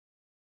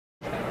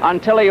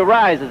until he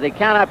rises. He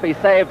cannot be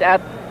saved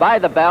by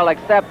the bell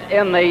except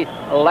in the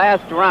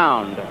last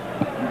round.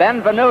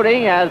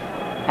 Benvenuti has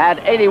had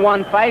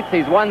 81 fights.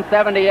 He's won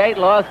 78,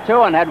 lost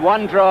 2, and had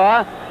 1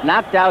 draw.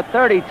 Knocked out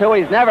 32.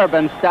 He's never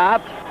been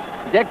stopped.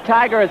 Dick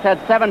Tiger has had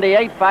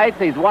 78 fights.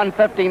 He's won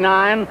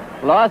 59,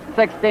 lost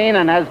 16,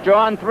 and has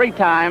drawn 3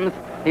 times.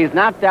 He's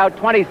knocked out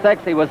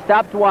 26. He was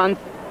stopped once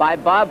by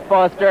Bob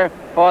Foster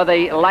for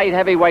the light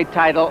heavyweight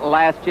title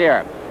last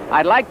year.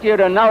 I'd like you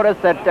to notice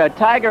that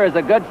Tiger is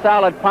a good,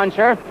 solid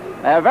puncher.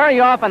 Very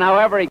often,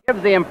 however, he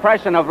gives the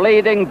impression of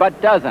leading, but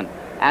doesn't.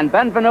 And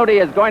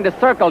Benvenuti is going to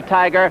circle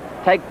Tiger,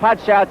 take pot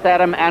shots at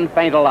him, and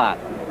feint a lot.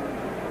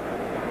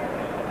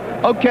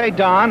 Okay,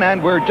 Don,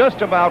 and we're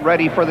just about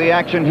ready for the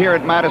action here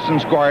at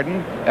Madison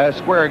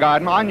Square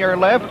Garden. On your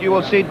left, you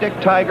will see Dick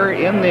Tiger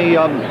in the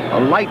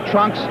light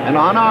trunks, and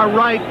on our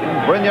right,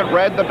 in brilliant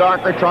red, the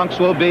darker trunks,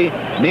 will be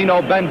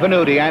Nino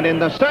Benvenuti. And in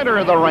the center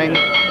of the ring,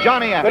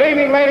 Johnny Evans. Good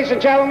evening, ladies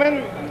and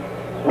gentlemen.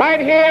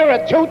 Right here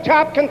are 2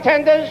 top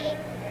contenders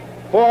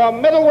for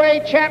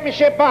middleweight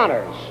championship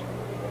honors.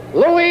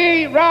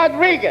 Louis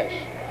Rodriguez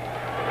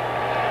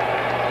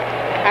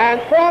and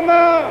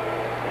former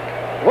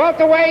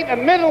welterweight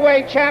and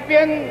middleweight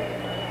champion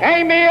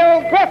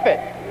Emil Griffith.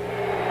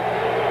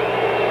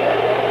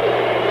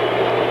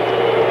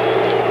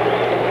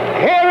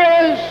 Here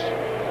is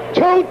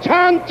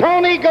 2-ton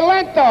Tony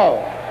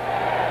Galento.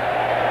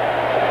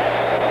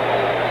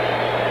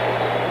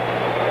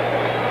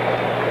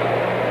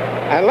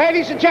 And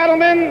ladies and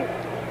gentlemen,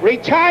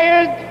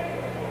 retired,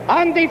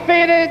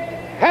 undefeated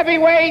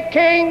heavyweight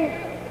king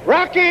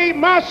Rocky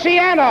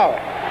Marciano.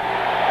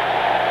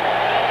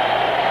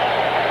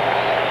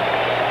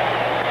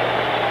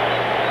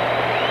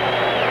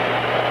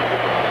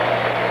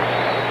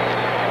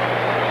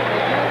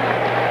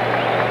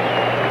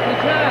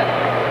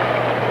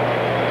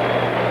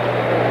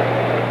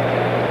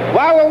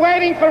 While we're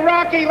waiting for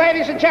Rocky,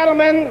 ladies and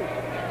gentlemen,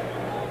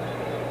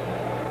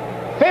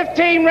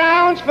 15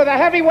 rounds for the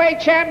heavyweight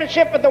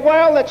championship of the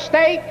world at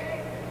stake.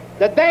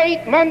 The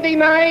date, Monday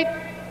night,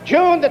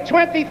 June the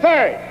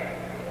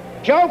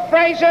 23rd. Joe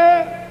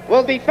Frazier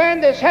will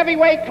defend his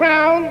heavyweight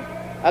crown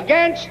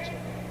against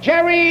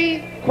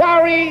Jerry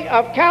Quarry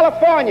of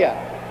California.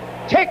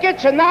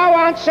 Tickets are now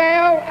on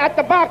sale at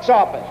the box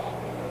office.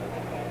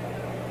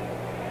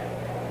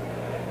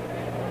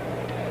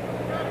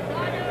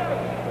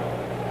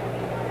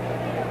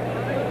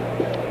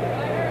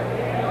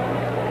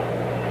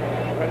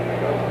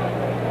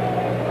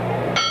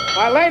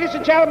 Ladies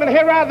and gentlemen,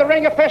 here are the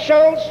ring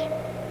officials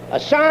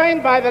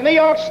assigned by the New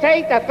York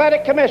State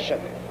Athletic Commission.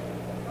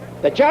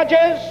 The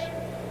judges,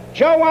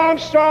 Joe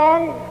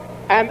Armstrong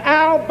and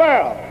Al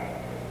Burrell.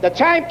 The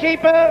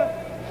timekeeper,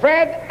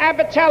 Fred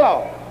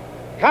Abatello.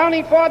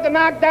 Counting for the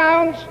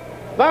knockdowns,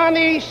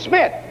 Barney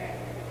Smith.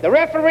 The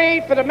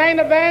referee for the main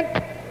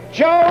event,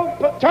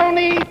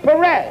 Tony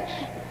Perez.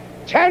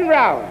 10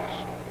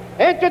 rounds.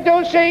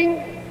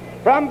 Introducing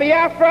from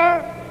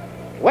Biafra,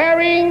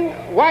 wearing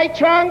white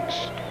trunks,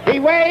 he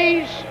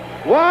weighs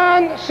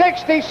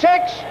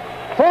 166,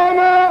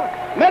 former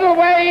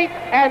middleweight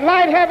and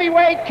light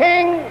heavyweight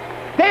king,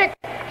 Dick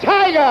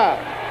Tiger.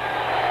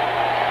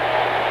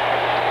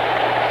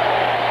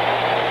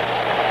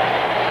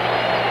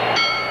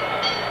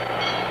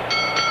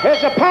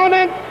 His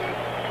opponent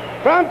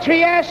from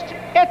Trieste,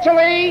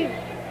 Italy,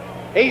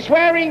 he's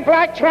wearing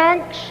black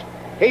trunks.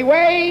 He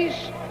weighs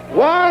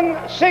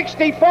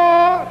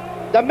 164,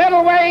 the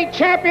middleweight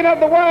champion of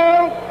the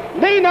world,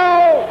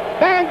 Nino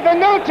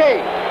Benvenuti.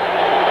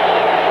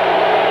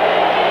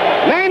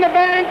 Main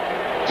event,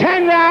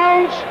 10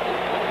 rounds.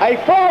 A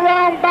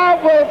 4-round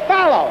bout will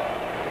follow.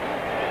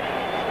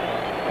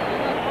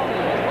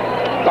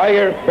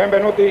 Tiger,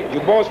 Benvenuti, you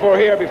both fought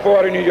here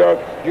before in New York.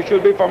 You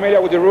should be familiar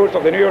with the rules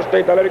of the New York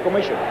State Athletic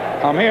Commission.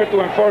 I'm here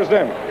to enforce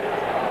them.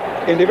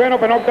 In the event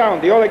of a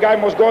knockdown, the other guy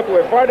must go to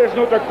a fighter's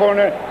neutral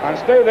corner and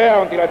stay there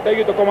until I tell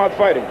you to come out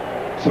fighting.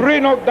 3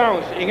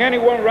 knockdowns in any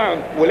one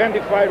round will end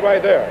the fight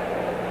right there.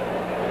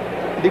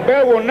 The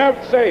bell will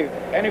never save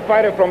any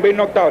fighter from being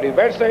knocked out. If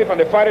bell's safe and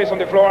the fighter is on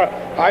the floor,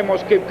 I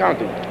must keep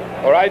counting.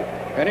 All right?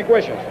 Any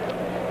questions?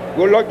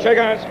 Good luck, shake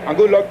hands, and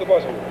good luck to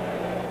both of you.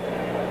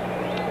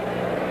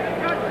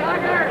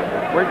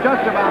 We're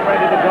just about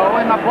ready to go.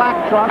 In the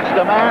black trunks,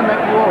 the man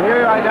that you will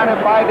hear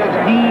identified as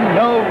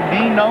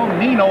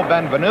Nino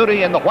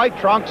Benvenuti. In the white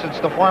trunks, it's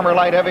the former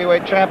light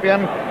heavyweight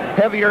champion.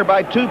 Heavier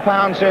by 2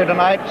 pounds here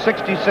tonight,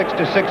 66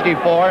 to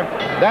 64.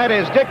 That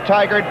is Dick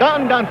Tiger,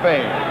 Don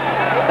Dunphy.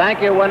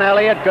 Thank you, Win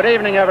Elliott. Good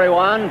evening,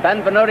 everyone.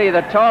 Benvenuti,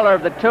 the taller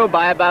of the two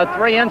by about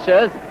 3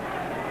 inches.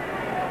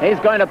 He's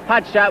going to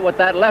pot shot with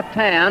that left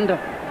hand.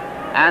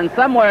 And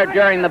somewhere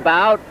during the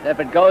bout, if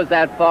it goes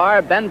that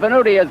far,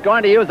 Benvenuti is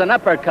going to use an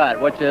uppercut,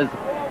 which is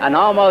an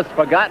almost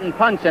forgotten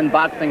punch in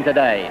boxing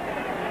today.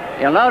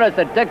 You'll notice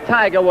that Dick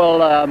Tiger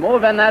will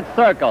move in that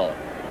circle.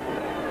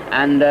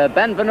 And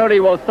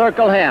Benvenuti will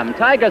circle him.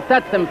 Tiger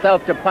sets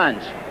himself to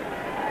punch.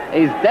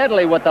 He's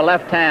deadly with the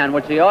left hand,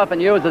 which he often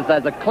uses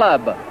as a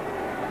club.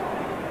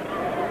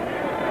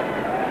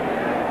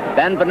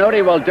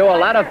 Benvenuti will do a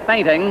lot of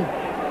feinting,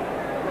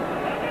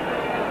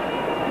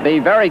 be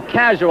very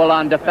casual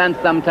on defense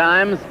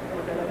sometimes.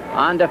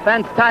 On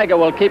defense, Tiger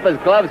will keep his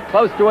gloves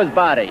close to his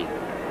body.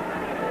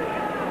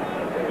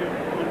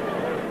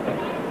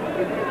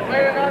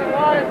 Play another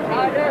line,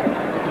 Tiger.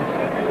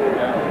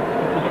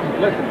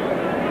 Listen.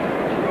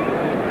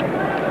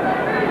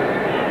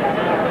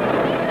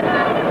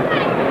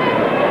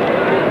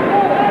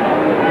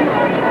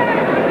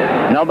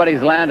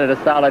 Nobody's landed a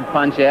solid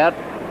punch yet.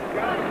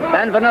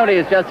 Benvenuti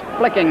is just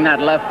flicking that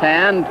left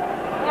hand,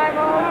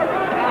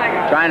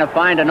 trying to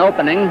find an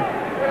opening.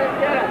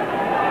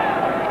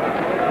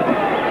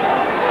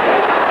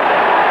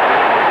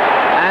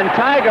 And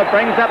Tiger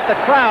brings up the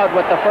crowd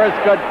with the first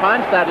good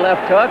punch, that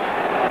left hook.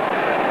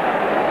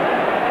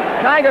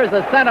 Tiger's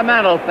a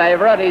sentimental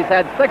favorite. He's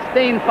had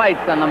 16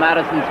 fights in the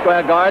Madison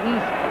Square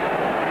Gardens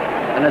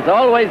and has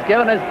always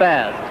given his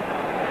best.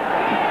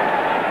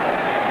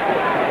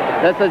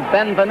 This is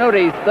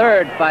Benvenuti's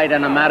third fight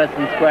in the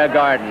Madison Square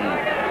Garden.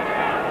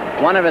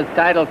 One of his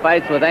title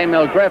fights with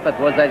Emil Griffith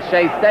was at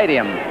Shea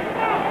Stadium.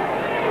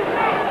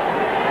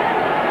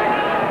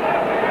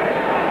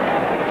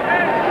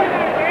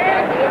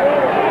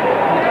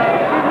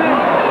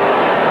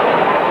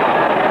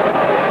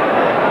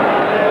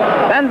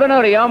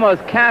 Benvenuti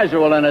almost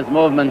casual in his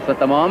movements at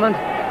the moment.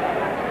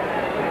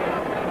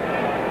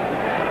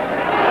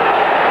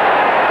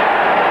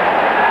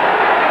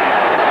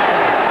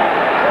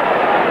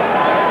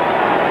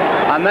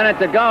 A minute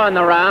to go in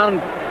the round.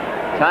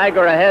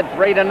 Tiger ahead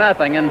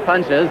 3-0 in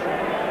punches.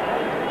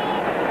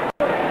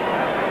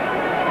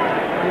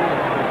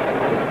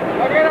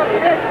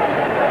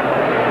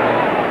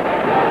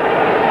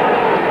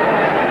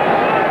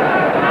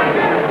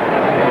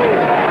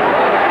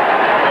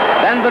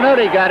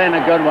 Benvenuti got in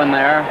a good one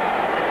there.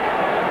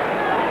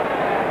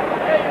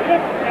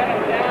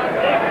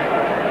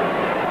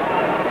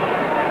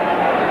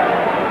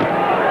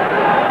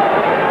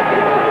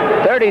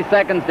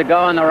 Seconds to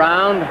go in the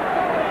round.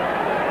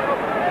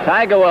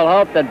 Tiger will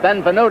hope that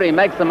Benvenuti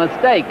makes a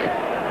mistake,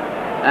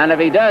 and if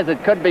he does,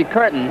 it could be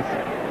curtains.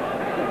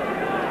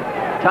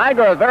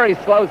 Tiger, a very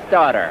slow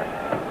starter.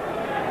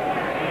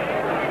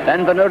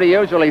 Benvenuti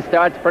usually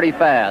starts pretty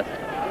fast.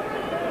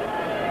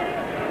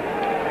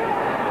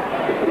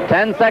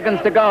 10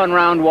 seconds to go in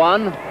round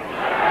one.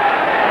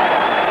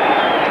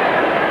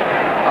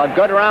 A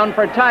good round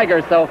for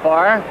Tiger so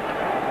far.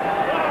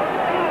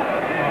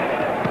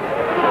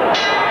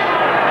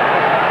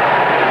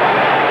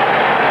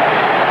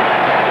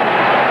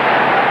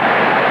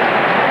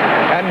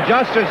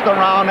 Just as the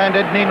round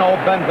ended, Nino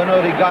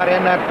Benvenuti got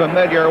in that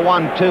familiar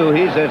 1-2.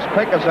 He's as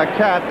quick as a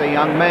cat, the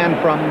young man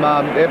from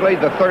Italy,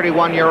 the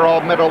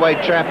 31-year-old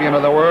middleweight champion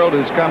of the world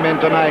who's come in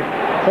tonight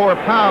 4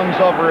 pounds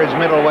over his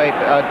middleweight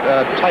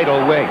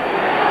title weight.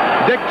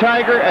 Dick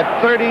Tiger at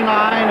 39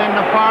 in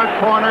the far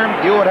corner.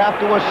 You would have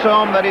to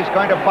assume that he's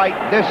going to fight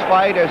this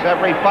fight as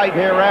every fight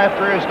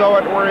hereafter as though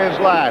it were his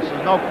last.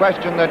 There's no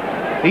question that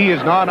he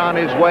is not on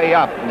his way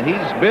up.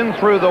 He's been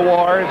through the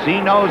wars.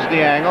 He knows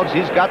the angles.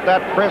 He's got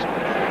that crisp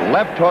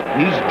left hook.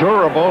 He's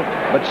durable,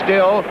 but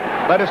still,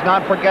 let us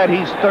not forget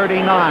he's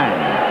 39.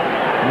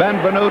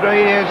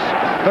 Benvenuti is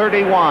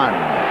 31.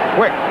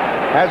 Quick,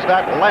 has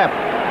that left,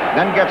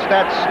 then gets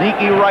that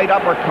sneaky right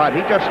uppercut.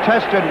 He just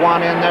tested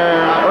one in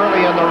there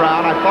early in the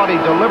round. I thought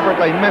he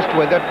deliberately missed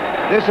with it.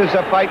 This is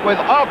a fight with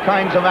all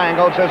kinds of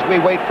angles as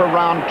we wait for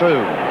round two.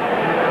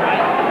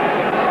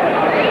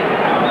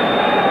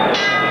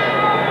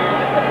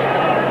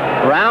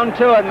 Round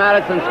two at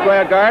Madison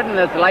Square Garden,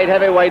 this light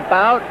heavyweight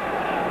bout.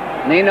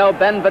 Nino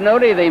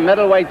Benvenuti, the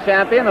middleweight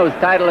champion, whose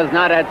title is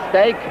not at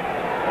stake.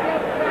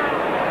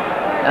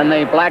 And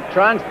the black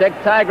trunks, Dick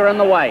Tiger in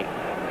the white.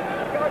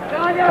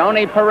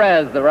 Tony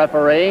Perez, the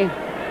referee.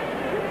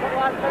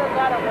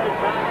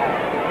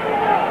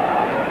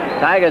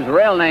 Tiger's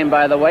real name,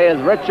 by the way, is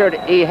Richard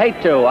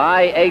Ihetu,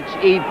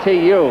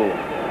 I-H-E-T-U.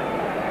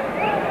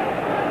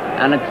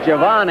 And it's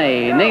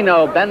Giovanni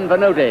Nino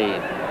Benvenuti.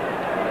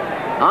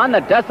 On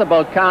the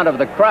decibel count of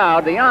the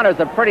crowd, the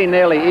honors are pretty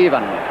nearly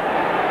even.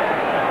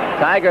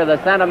 Tiger,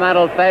 the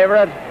sentimental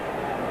favorite.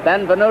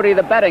 Benvenuti,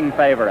 the betting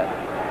favorite.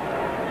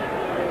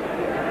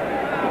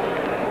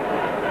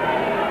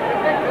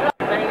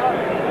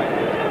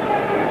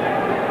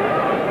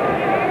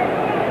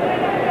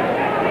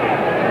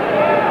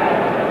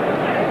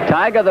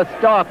 Tiger, the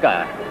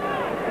stalker.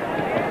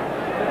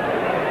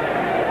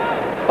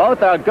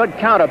 Both are good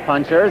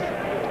counterpunchers.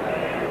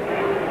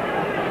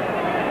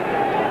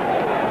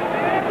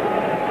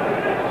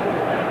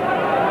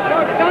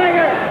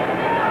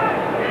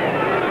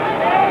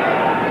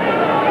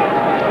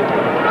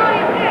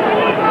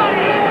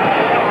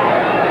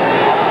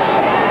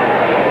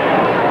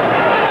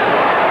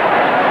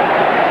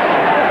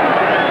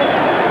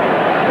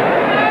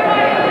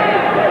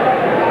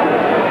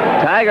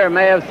 Tiger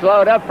may have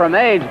slowed up from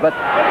age, but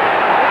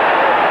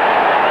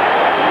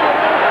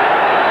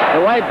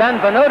the way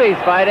Benvenuti's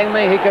fighting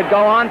me, he could go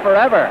on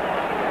forever.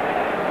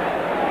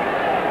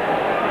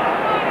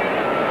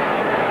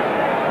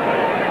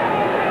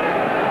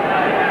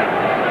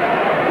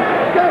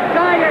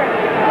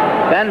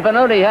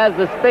 Benvenuti has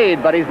the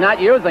speed, but he's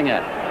not using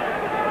it.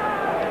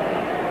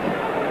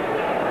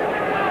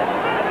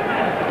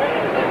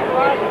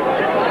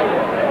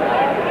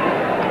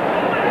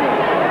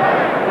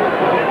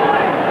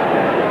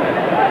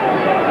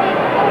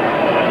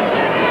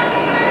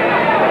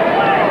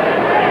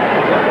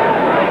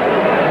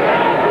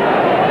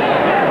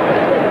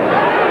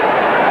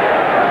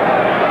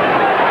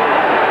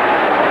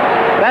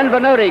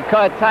 Benvenuti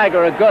caught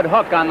Tiger a good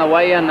hook on the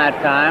way in that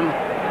time.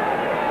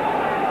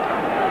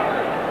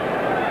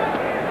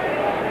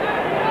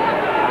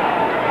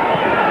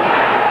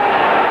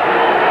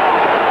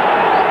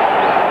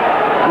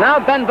 And now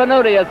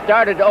Benvenuti has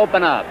started to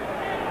open up.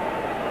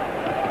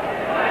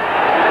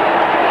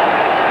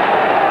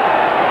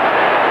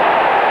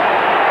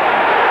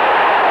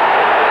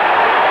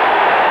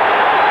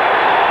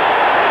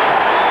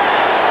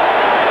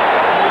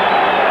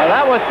 Well,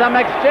 that was some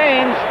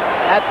exchange.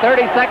 At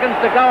 30 seconds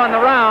to go in the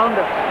round.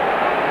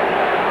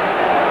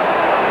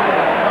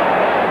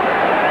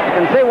 You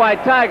can see why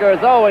Tiger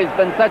has always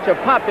been such a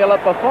popular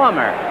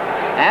performer,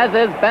 as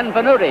is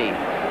Benvenuti.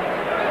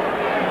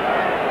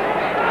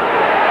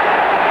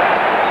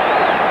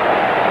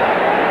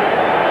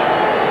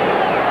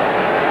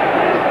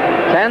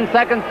 Ten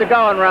seconds to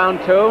go in round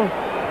two.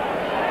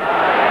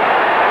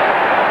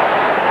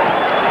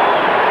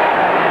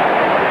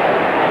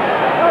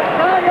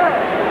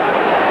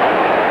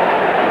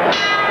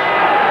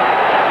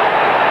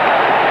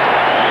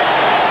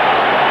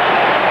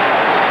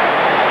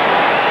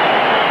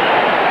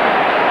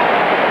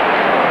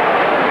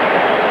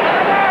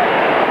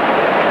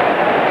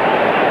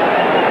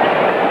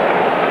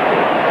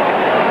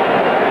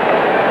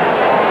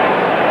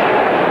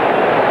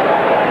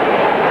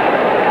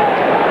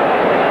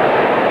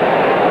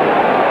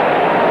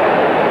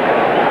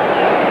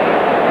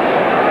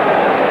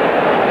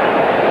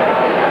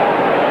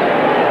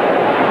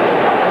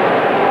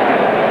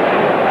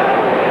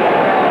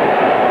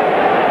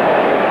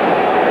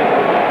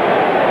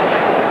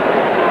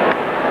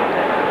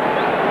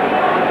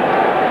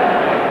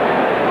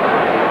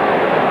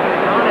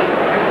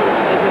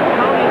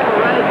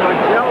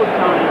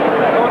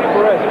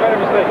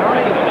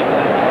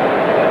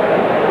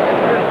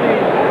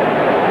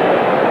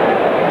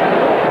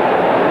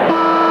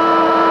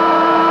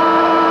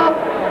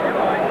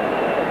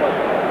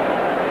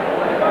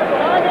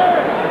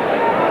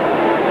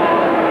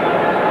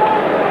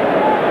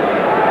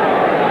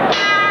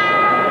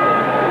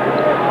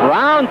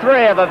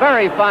 Three of a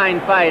very fine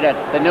fight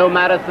at the new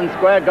Madison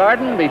Square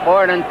Garden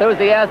before an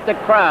enthusiastic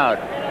crowd.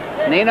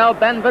 Nino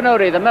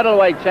Benvenuti, the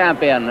middleweight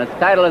champion. His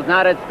title is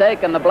not at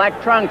stake in the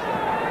black trunks.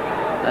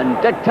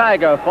 And Dick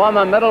Tiger,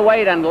 former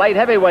middleweight and light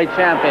heavyweight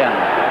champion,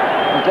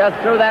 who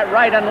just threw that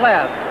right and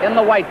left in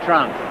the white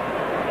trunks.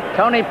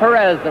 Tony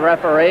Perez, the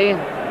referee.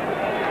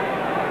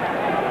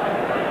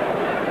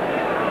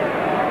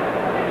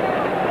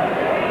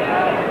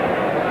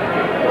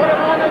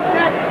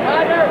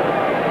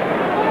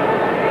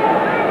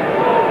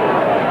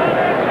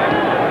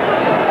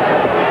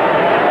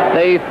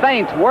 The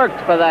feint worked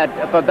for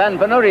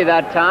Benvenuti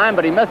that time,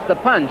 but he missed the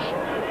punch.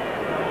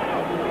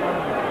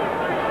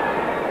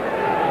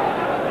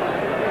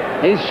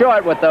 He's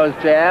short with those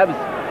jabs,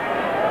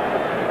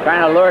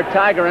 trying to lure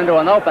Tiger into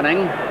an opening.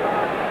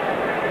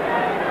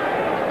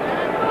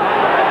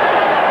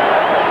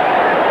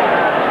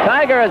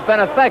 Tiger has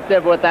been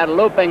effective with that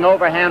looping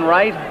overhand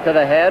right to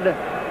the head.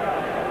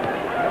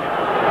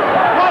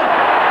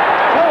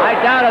 I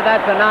doubted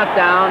that's a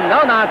knockdown.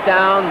 No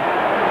knockdown.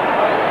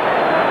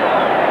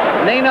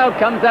 Nino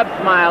comes up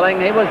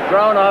smiling. He was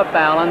thrown off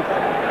balance.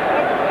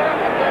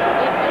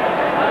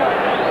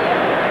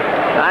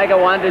 Tiger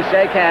wanted to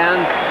shake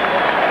hands.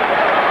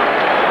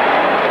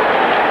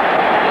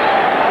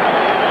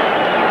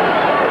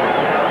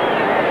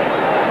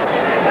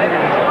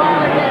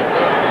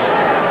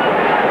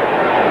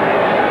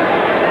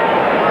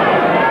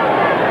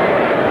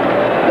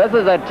 This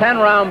is a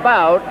 10-round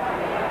bout.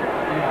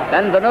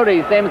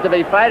 Benvenuti seems to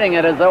be fighting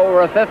it as though it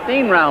were a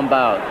 15-round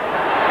bout.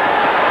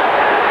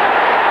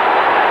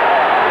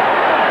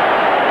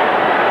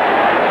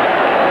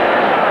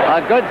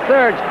 A good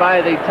surge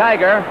by the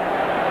Tiger.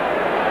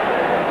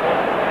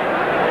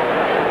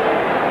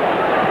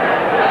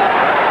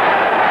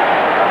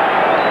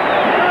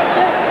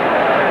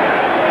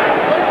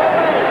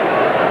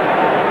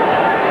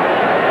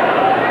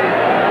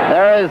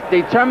 There is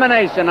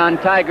determination on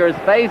Tiger's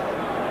face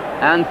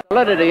and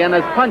solidity in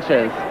his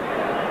punches.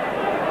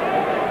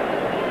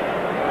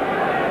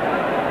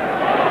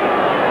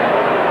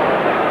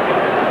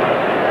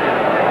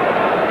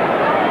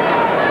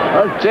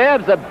 Those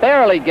jabs are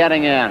barely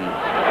getting in.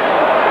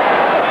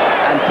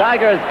 And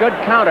Tiger's good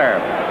counter.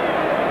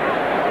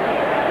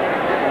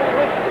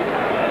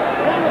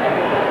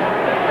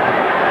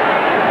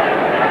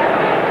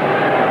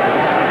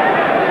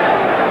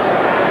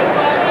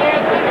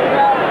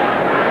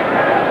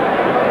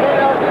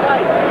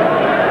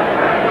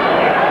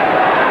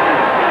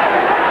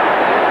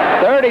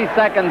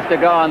 Seconds to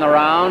go on the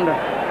round.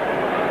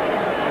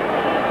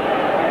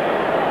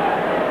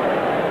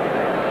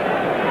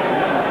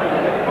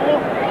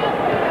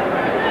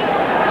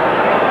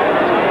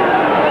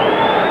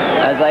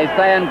 they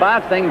say in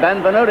boxing,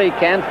 Benvenuti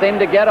can't seem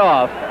to get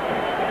off.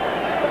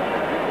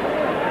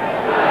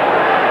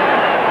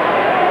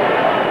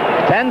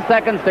 Ten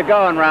seconds to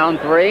go in round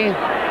 3.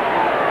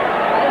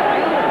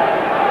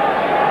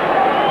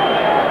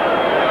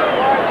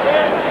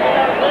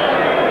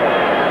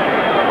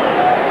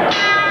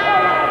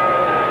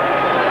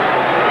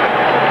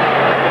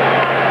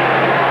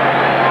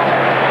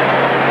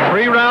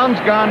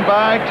 Gone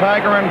by,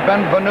 Tiger and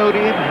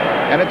Benvenuti,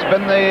 and it's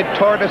been the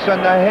tortoise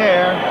and the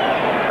hare.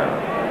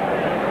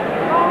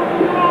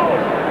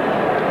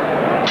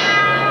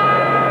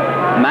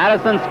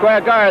 Madison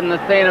Square Garden,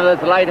 the scene of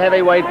this light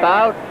heavyweight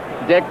bout.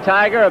 Dick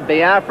Tiger of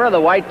Biafra, the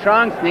white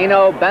trunks.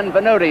 Nino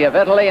Benvenuti of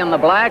Italy in the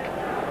black.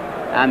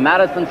 And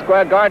Madison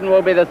Square Garden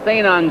will be the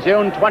scene on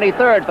June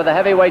 23rd for the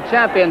heavyweight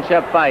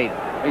championship fight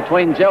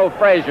between Joe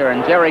Frazier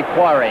and Jerry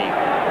Quarry.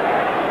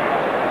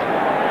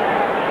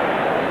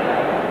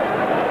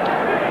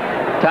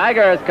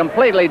 Tiger has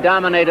completely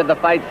dominated the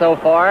fight so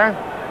far.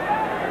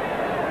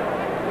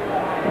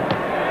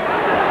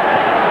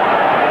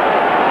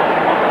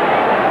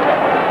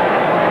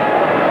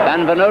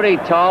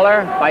 Benvenuti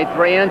taller by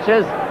 3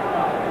 inches,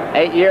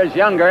 8 years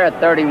younger at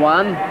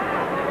 31.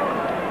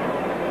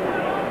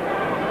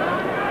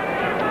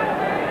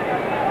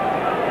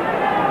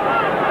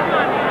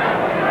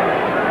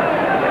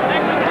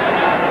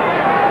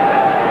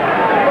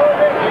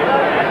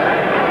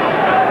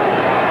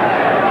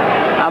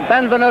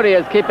 Benvenuti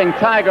is keeping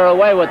Tiger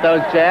away with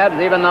those jabs,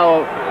 even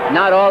though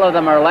not all of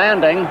them are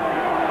landing.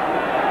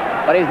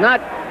 But he's not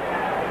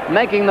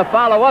making the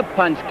follow-up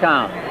punch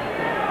count.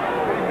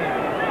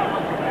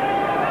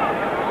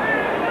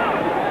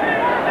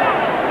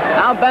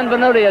 Now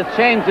Benvenuti has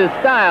changed his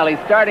style. He's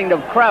starting to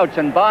crouch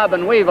and bob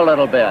and weave a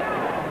little bit.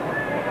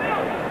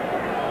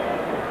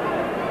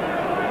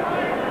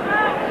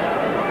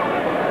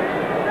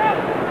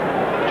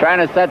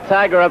 Trying to set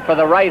Tiger up for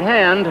the right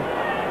hand.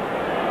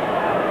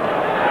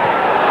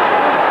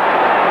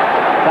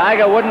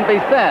 Tiger wouldn't be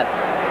set,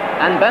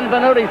 and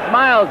Benvenuti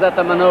smiles at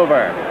the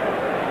maneuver.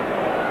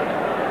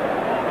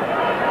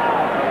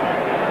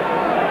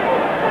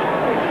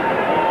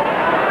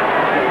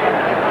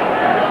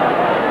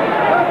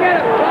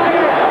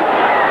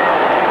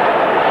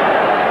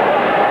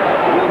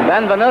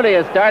 Benvenuti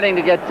is starting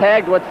to get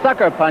tagged with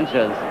sucker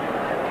punches.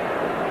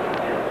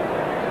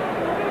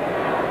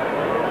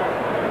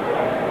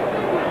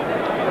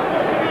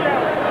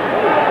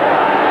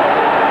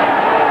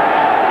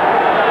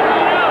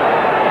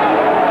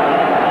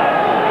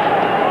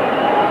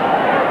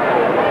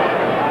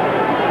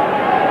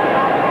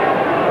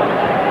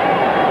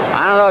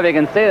 If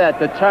you can see that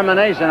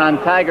determination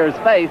on Tiger's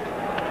face,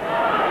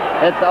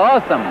 it's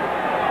awesome.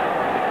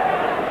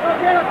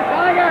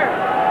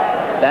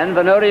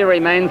 Benvenuti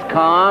remains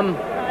calm,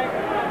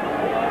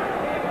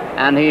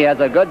 and he has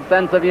a good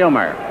sense of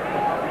humor.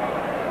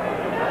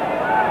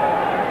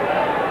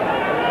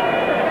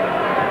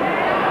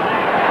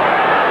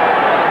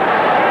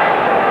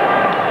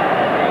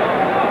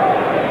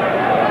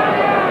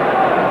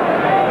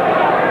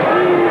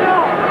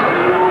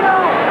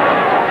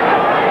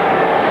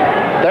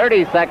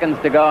 Seconds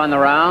to go in the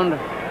round.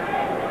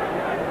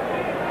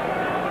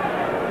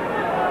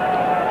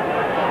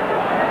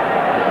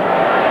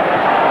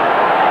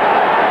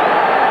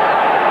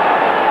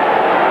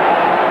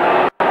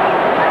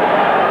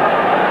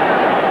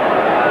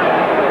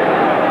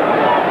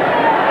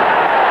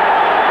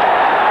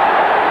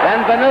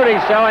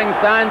 Benvenuti showing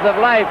signs of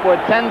life with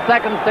 10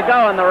 seconds to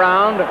go in the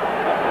round.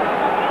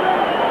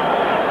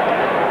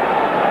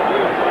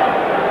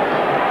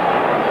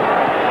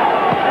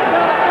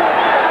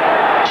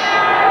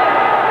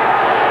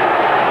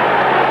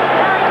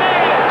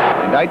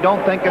 I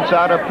don't think it's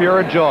out of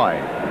pure joy.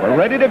 We're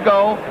ready to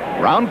go.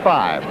 Round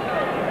 5.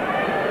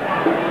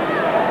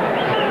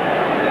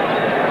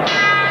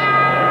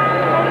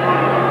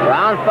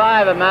 Round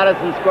 5 at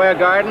Madison Square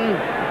Garden.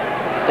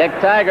 Dick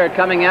Tiger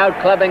coming out,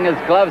 clubbing his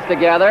gloves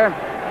together.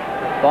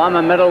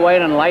 Former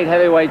middleweight and light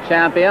heavyweight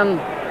champion,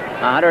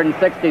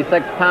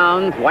 166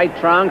 pounds, white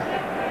trunks.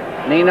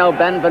 Nino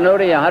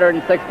Benvenuti,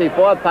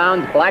 164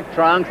 pounds, black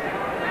trunks.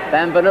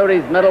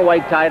 Benvenuti's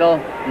middleweight title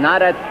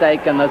not at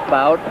stake in this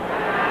bout.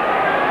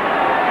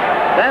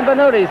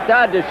 Benvenuti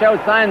started to show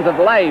signs of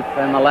life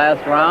in the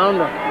last round.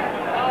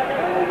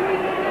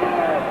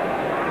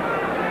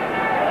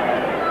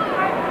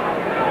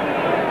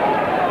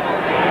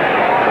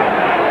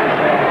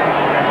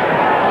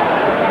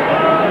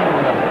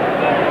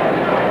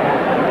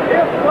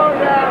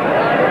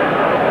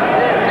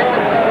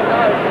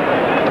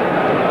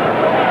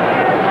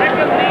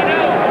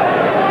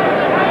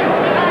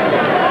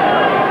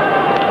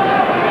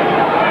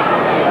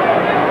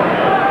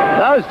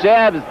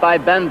 Jabs by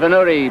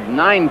Benvenuti,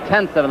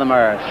 9/10 of them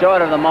are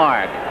short of the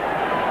mark.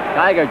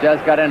 Tiger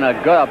just got in a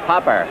good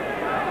popper.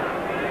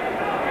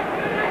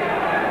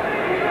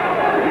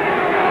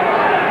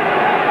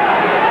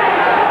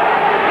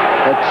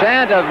 The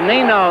chant of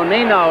Nino,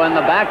 Nino in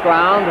the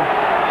background.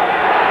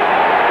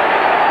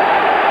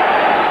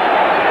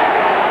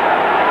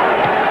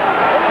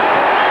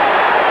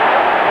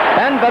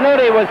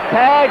 Benvenuti was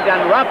tagged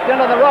and rocked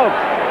into the ropes.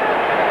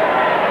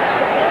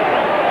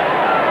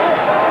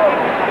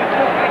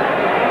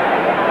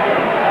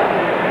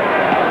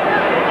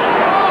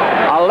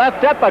 A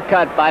left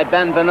uppercut by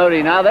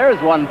Benvenuti. Now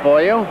there's one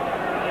for you.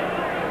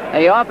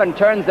 He often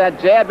turns that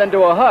jab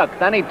into a hook.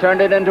 Then he turned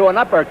it into an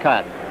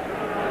uppercut.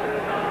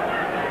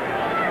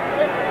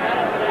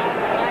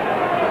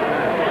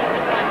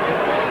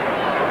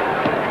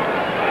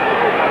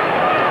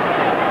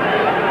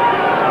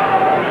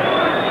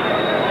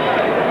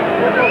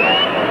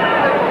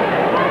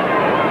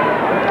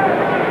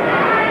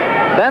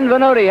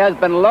 Benvenuti has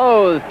been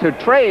loath to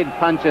trade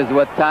punches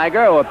with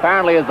Tiger, who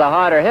apparently is the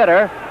harder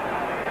hitter.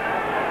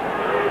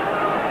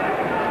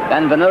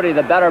 Benvenuti,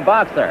 the better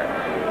boxer.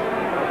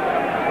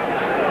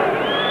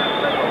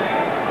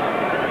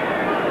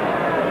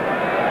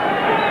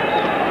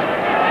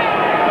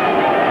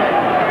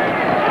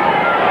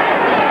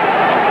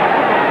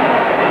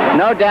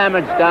 No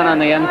damage done on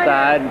the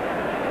inside.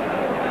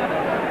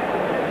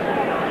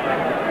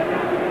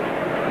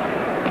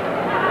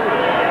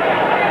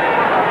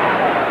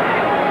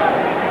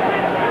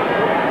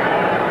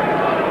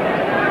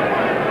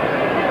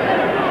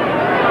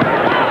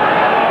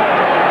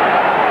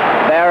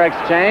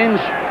 Exchange.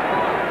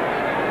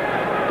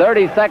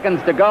 30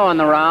 seconds to go in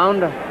the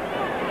round.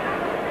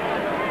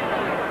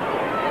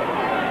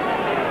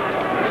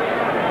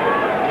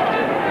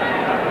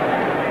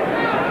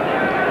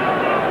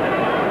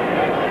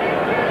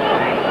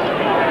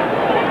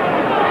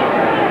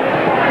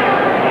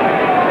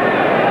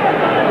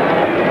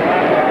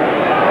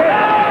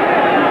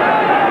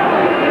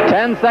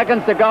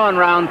 Seconds to go in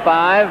round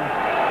 5.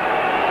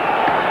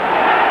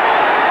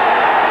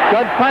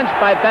 Good punch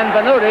by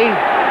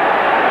Benvenuti.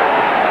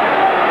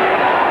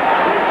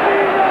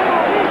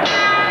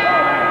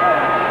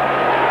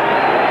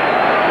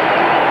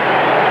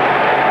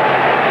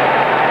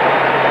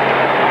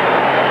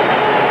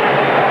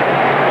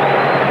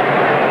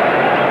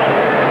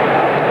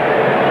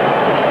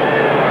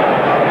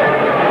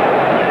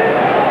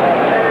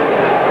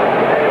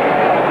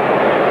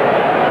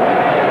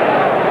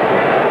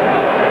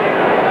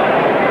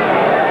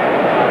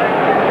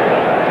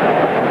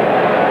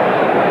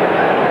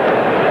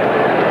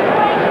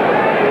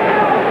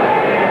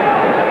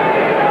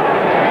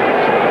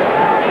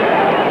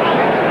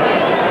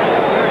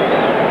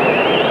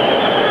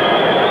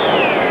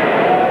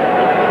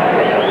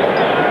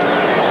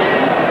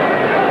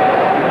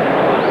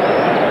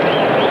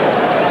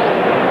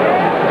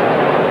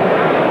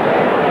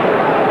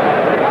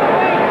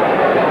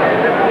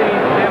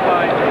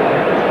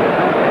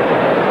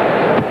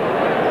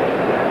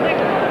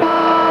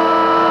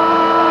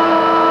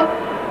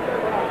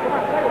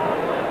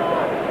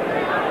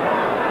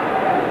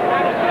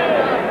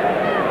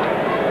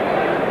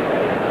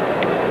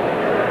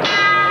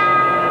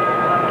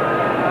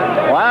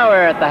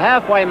 The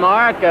halfway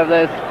mark of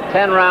this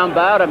 10-round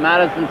bout at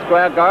Madison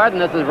Square Garden.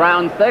 This is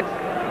round 6.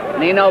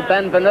 Nino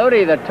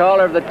Benvenuti, the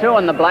taller of the two,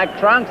 in the black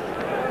trunks.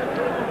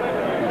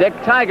 Dick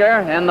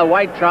Tiger in the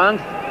white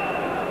trunks.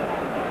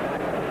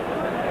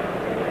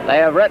 They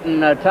have written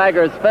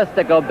Tiger's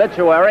fistic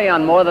obituary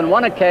on more than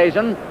one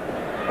occasion,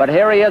 but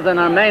here he is in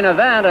our main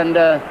event, and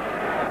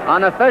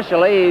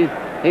unofficially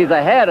he's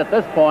ahead at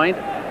this point.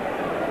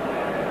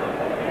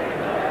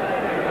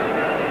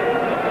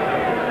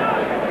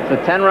 It's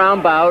a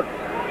 10-round bout.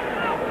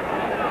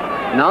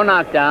 No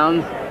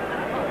knockdowns.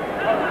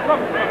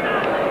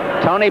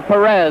 Tony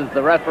Perez,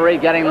 the referee,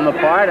 getting them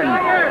apart,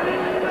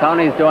 and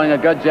Tony's doing a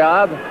good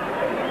job.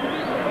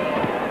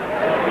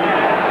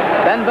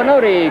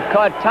 Benvenuti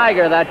caught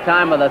Tiger that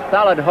time with a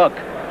solid hook.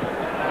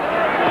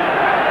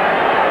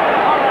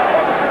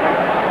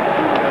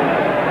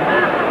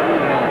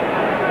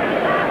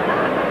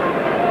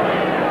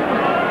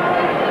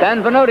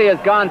 Benvenuti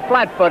has gone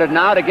flat-footed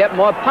now to get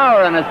more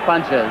power in his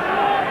punches.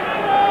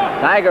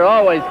 Tiger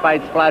always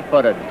fights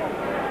flat-footed.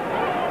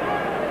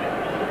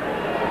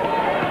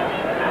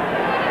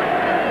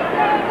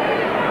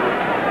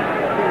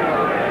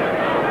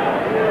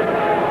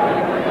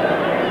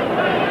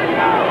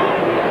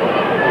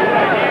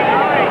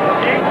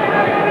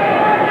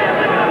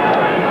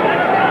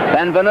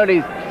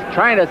 Benvenuti's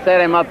trying to set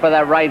him up for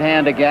that right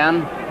hand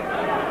again.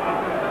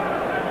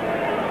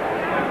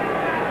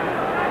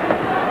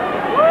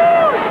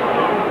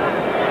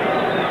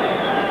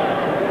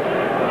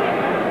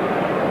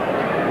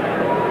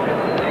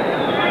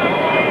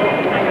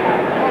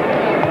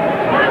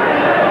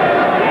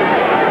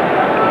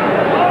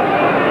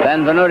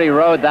 Benvenuti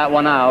rode that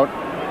one out.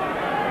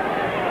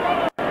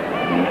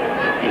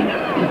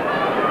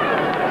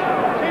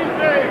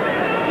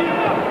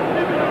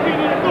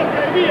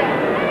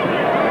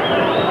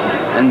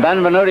 In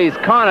Benvenuti's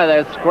corner,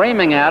 they're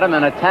screaming at him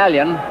in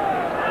Italian.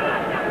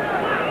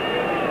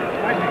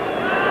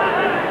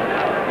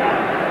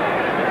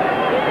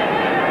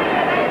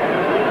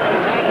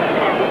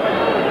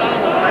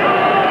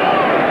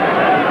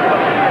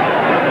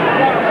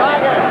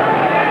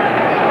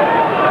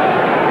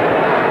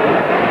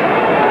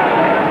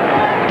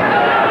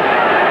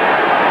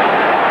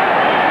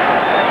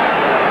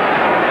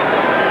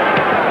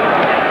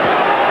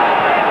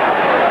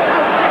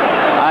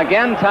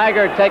 Again,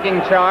 Tiger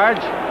taking charge.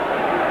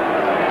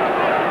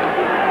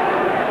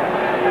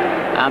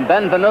 And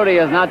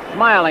Benvenuti is not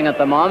smiling at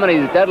the moment.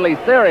 He's deadly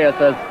serious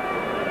as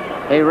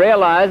he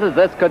realizes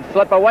this could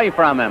slip away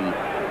from him.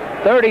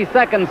 30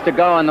 seconds to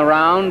go in the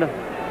round.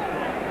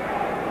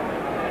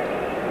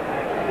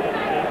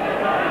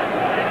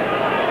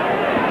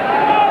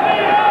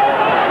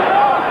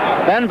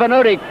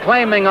 Benvenuti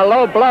claiming a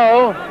low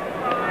blow.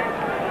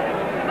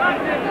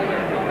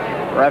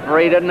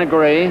 Referee didn't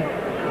agree.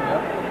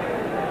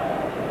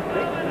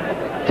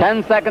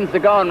 10 seconds to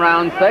go in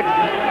round 6.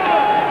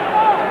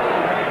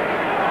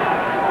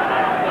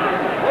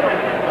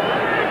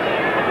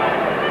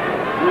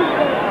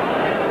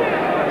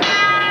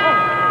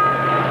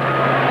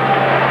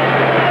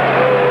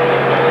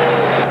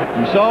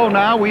 And so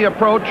now we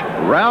approach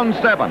round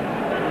 7.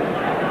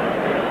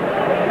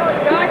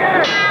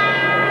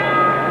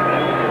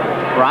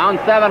 Round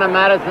 7 at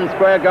Madison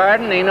Square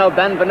Garden. Nino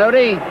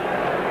Benvenuti,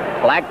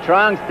 black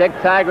trunks, Dick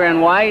Tiger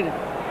in white.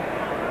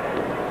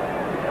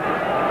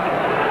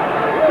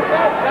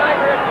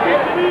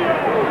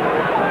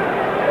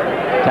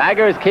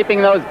 Tiger's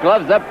keeping those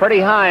gloves up pretty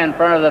high in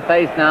front of the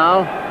face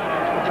now,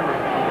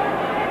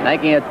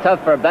 making it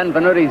tough for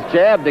Benvenuti's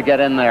jab to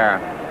get in there.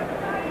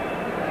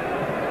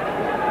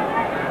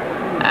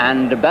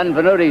 And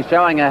Benvenuti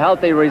showing a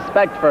healthy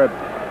respect for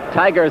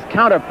Tiger's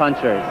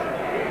counterpunchers.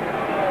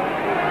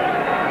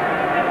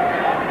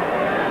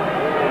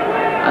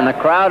 And the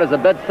crowd is a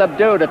bit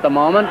subdued at the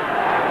moment.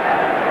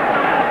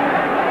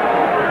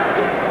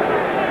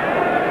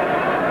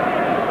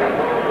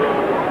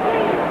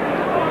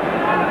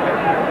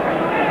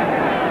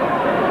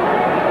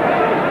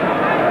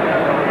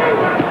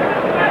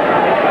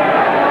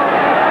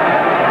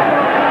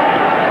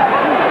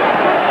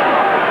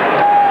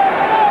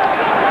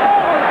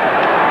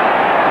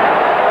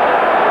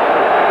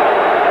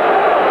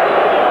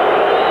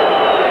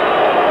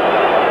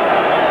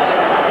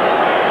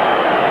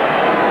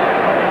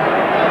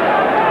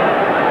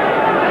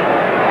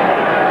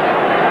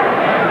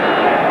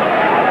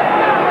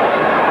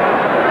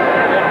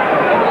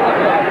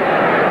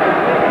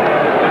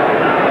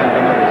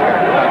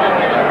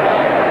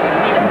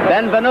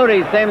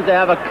 Benvenuti seems to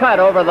have a cut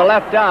over the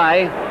left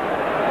eye.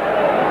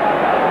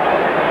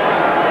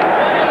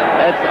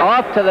 It's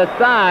off to the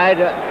side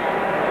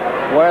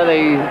where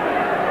the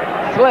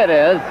slit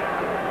is,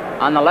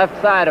 on the left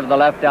side of the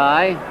left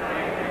eye.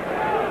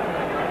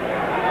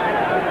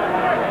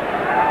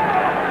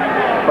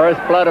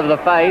 First blood of the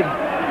fight.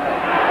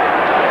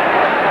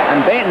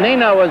 And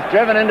Nino was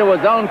driven into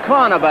his own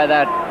corner by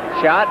that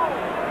shot.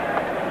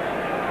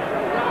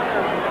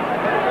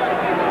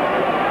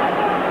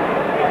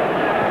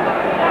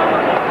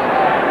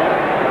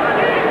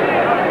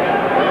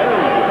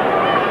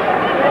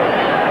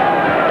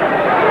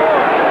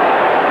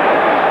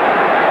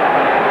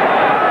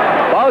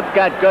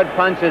 Got good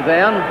punches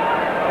in.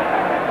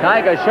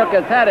 Tiger shook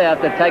his head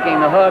after taking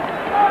the hook.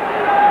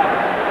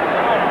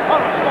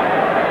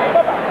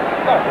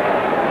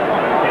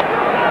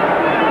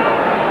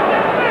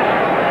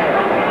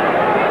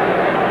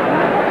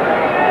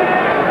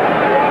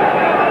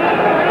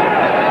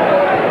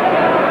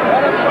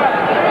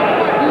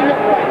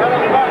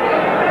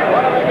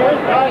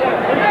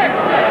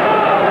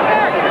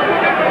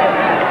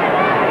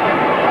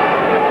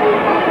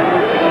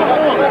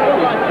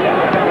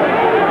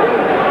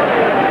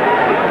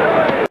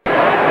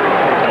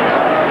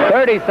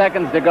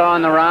 Seconds to go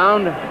on the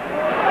round. And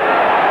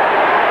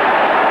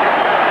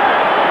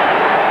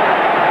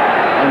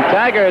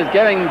Tiger is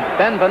giving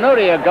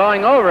Benvenuti a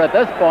going over at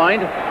this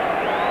point.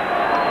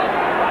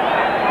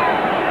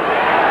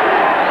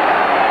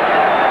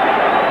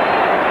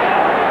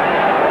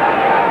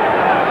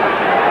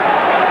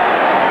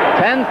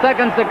 Ten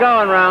seconds to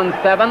go in round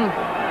 7.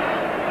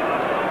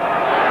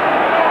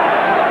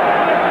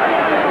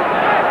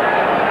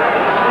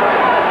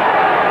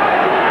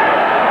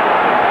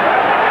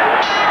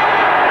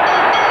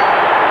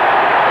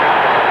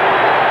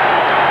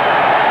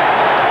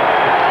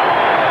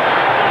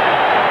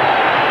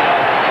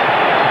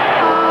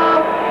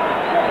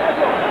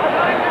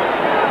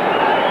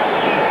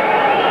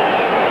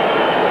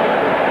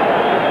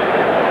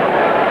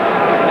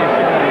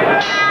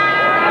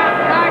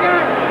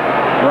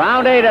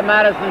 At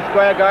Madison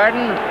Square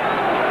Garden,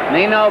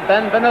 Nino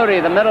Benvenuti,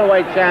 the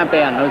middleweight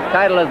champion, whose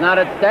title is not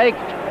at stake.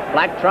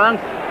 Black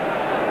trunks,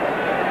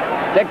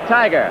 Dick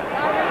Tiger,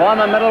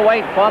 former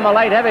middleweight, former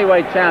light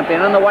heavyweight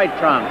champion in the white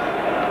trunks.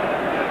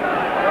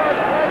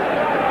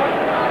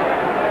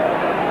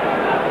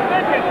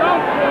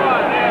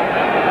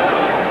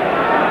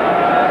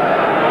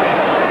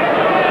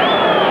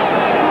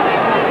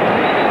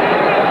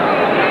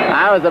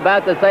 I was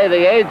about to say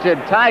the aged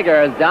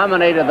Tiger has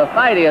dominated the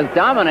fight. He has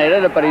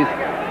dominated it, but he's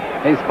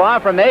far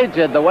from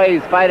aged the way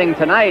he's fighting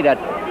tonight at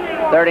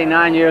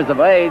 39 years of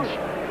age.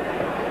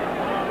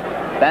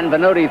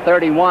 Benvenuti,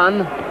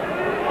 31.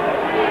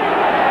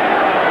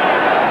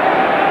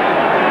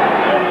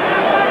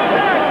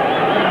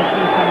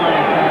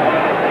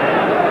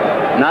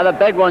 Another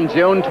big one,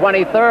 June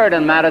 23rd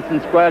in Madison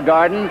Square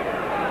Garden.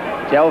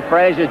 Joe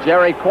Frazier,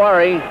 Jerry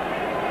Quarry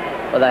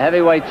for the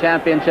heavyweight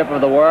championship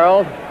of the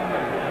world.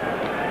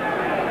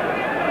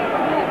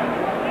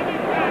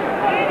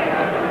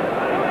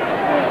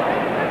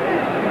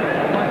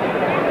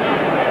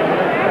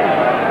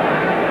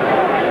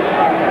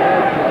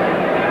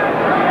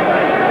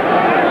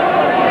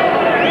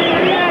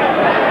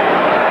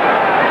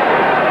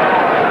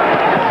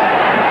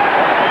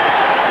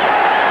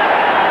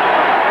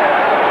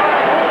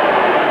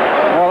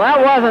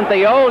 Wasn't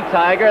the old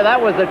Tiger,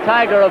 that was the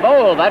Tiger of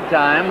old that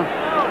time.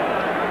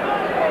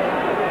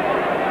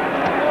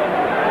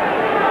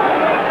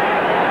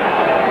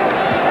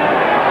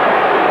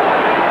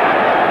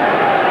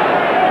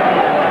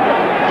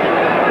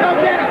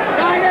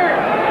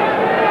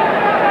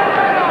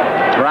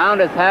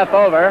 Round is half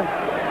over.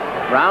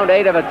 Round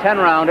 8 of a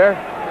 10-rounder.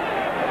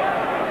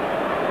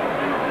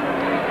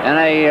 In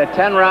a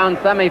 10-round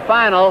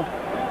semifinal,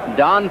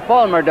 Don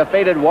Fulmer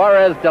defeated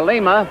Juarez de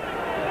Lima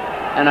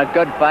in a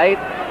good fight.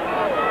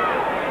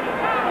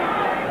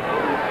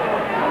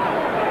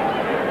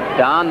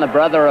 Don, the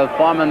brother of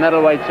former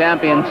middleweight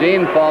champion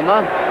Gene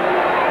Fulmer.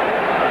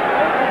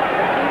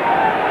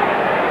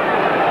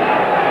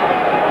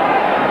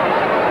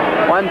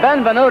 When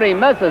Benvenuti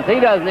misses,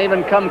 he doesn't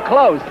even come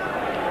close.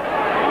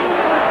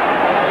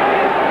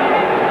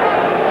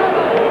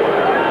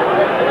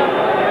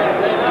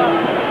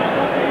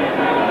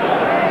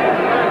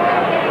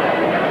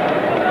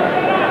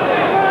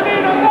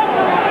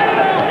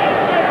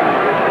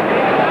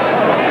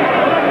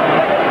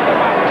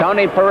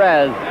 Tony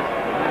Perez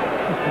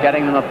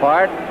getting them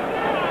apart.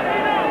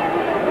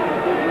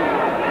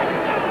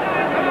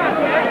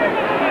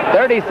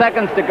 30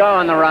 seconds to go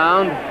in the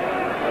round.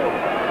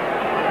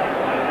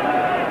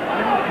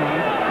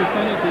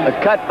 The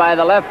cut by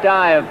the left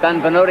eye of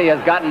Benvenuti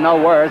has gotten no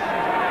worse.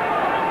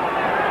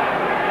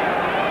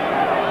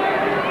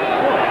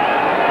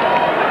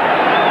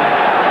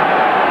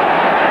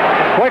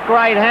 Quick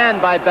right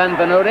hand by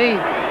Benvenuti.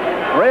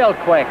 Real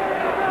quick.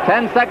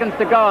 10 seconds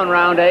to go in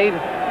round 8.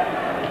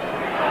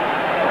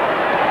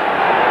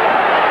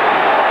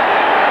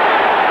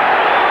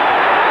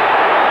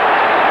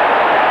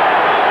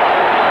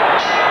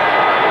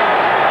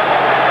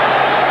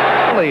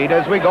 Lead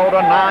as we go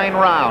to 9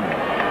 rounds.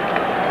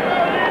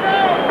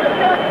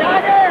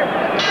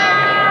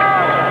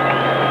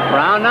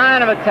 Round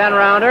 9 of a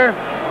 10-rounder.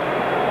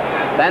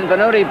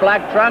 Benvenuti,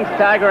 black trunks,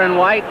 Tiger in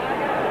white.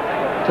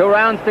 2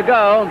 rounds to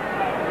go.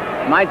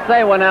 Might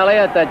say, Win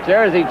Elliott, that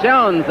Jersey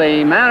Jones,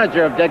 the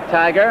manager of Dick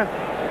Tiger,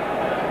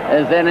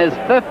 is in his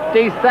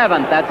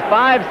 57th. That's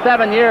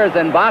 5-7 years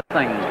in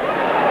boxing.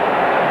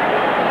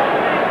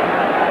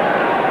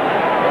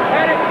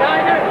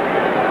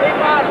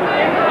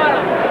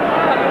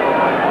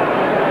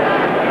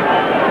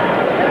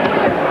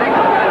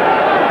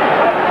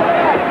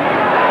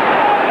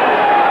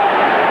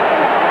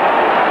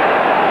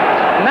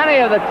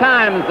 Of the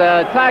times,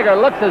 Tiger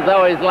looks as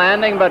though he's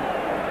landing, but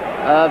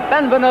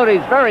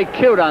Benvenuti's very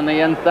cute on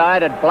the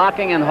inside at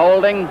blocking and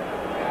holding.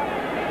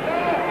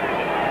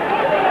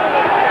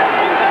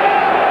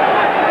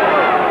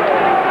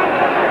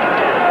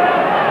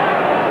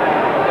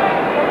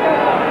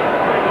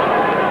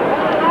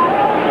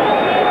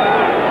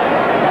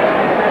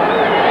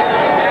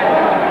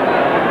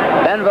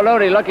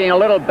 Benvenuti looking a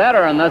little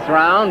better in this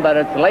round, but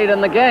it's late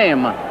in the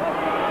game.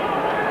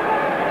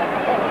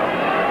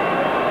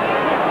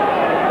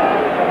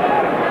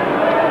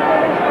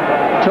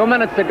 Two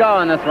minutes to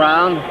go in this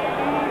round.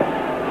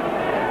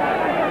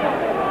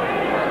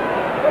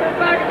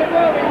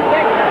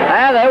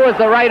 Ah, there was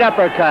the right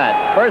uppercut.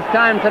 First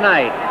time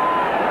tonight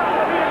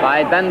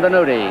by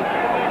Benvenuti.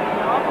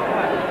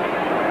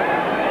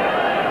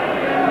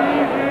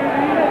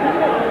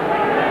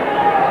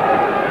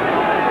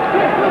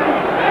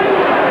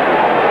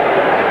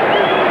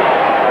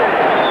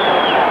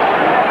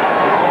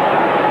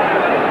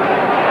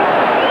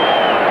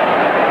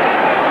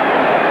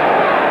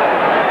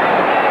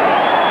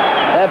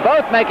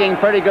 Both making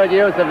pretty good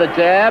use of the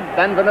jab.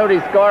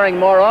 Benvenuti scoring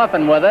more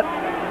often with it.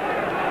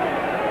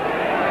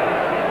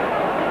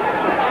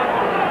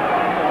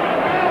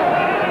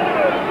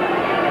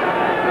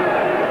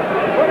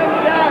 Put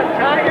him down,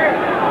 Tiger.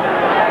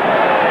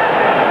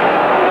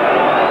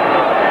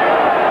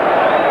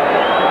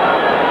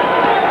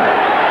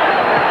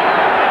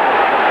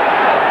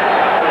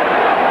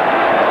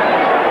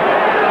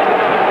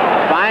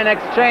 Fine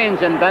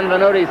exchange in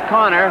Benvenuti's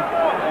corner.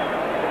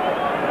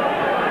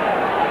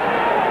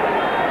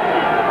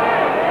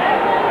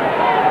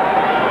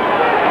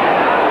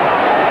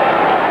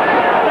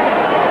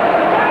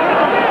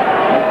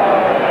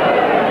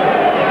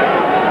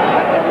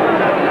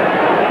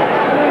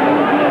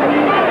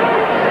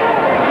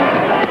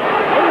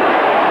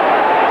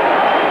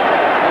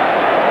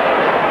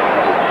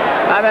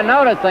 I've been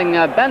noticing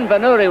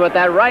Benvenuti with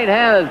that right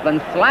hand has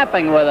been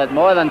slapping with it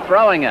more than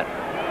throwing it.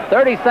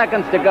 30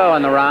 seconds to go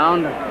in the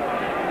round.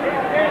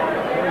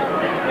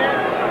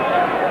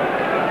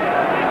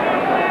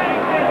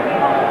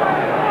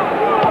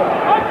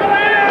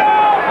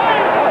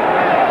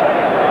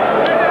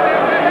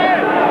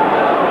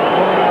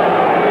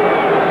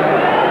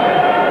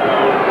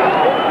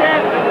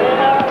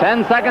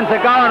 10 seconds to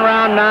go in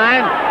round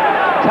 9.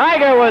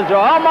 Tiger was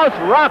almost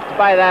rocked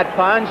by that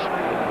punch.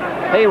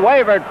 He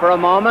wavered for a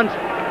moment.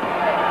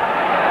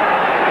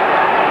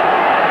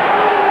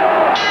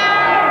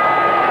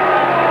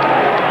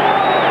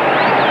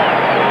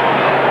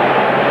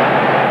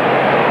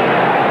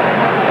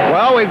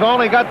 Well, we've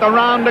only got the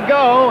round to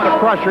go. A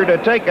crusher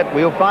to take it.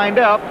 We'll find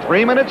out.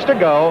 3 minutes to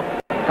go.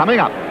 Coming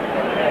up.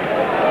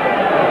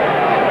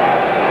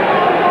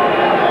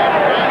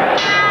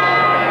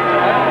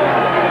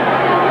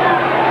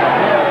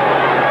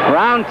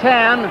 Round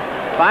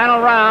 10,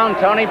 final round.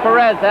 Tony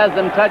Perez has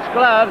them touch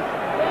gloves.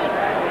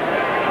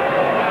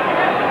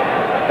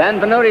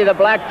 Benvenuti, the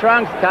black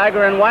trunks,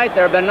 Tiger in white.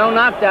 There have been no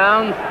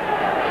knockdowns.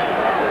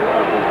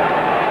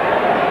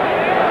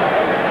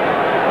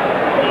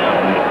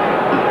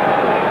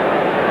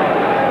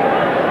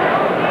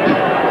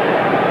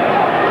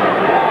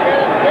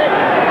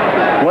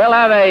 We'll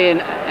have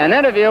an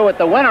interview with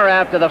the winner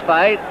after the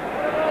fight.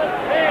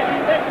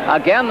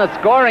 Again, the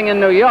scoring in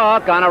New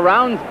York on a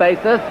rounds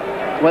basis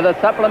with a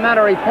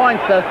supplementary point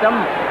system.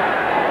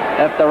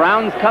 If the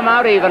rounds come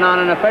out even on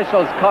an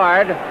official's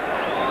card,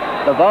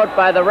 the vote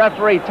by the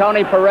referee,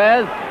 Tony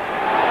Perez,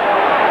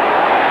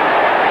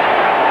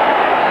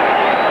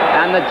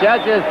 and the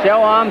judges,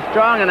 Joe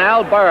Armstrong and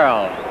Al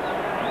Burrell.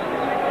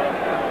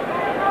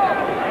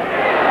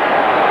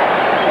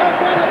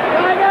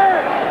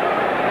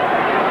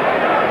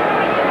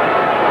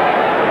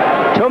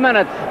 Two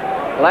minutes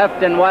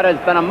left in what has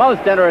been a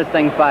most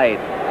interesting fight.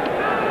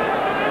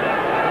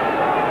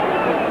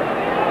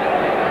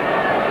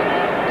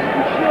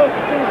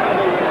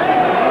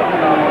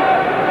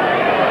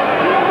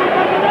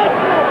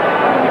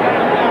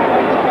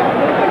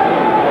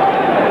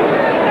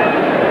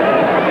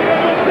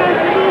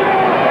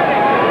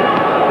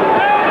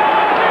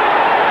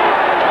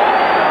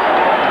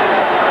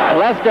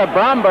 Lester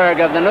Bromberg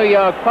of the New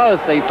York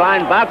Post, the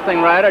fine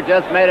boxing writer,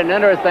 just made an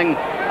interesting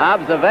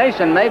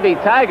observation. Maybe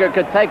Tiger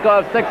could take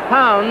off 6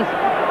 pounds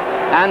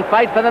and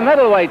fight for the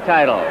middleweight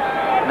title.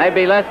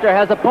 Maybe Lester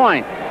has a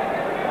point.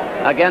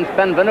 Against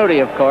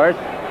Benvenuti, of course.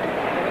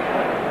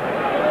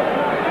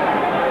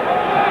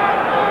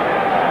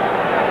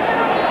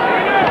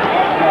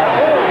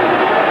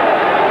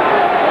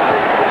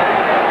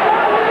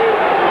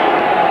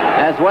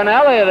 As Win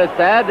Elliott has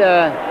said,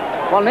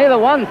 well, neither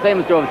one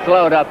seems to have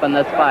slowed up in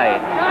this fight.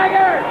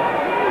 Tiger!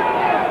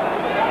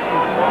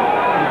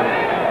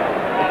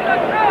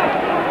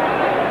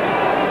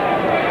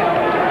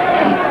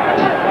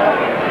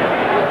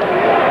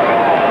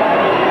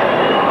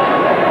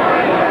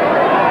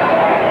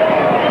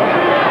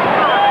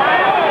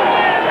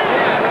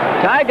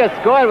 Tiger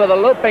scored with a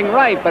looping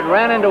right, but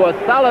ran into a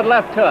solid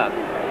left hook.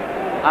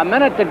 A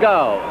minute to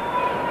go.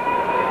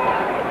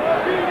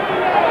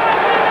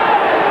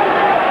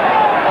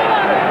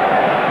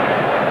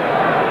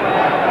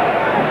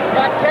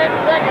 Got 10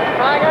 seconds,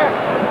 Tiger.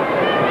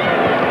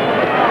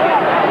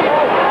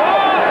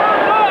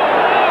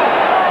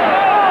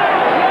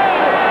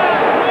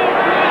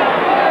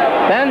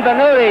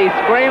 Benvenuti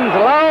screams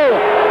low,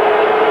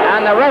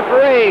 and the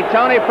referee,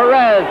 Tony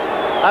Perez,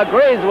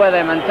 agrees with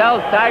him and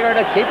tells Tiger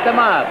to keep them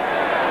up.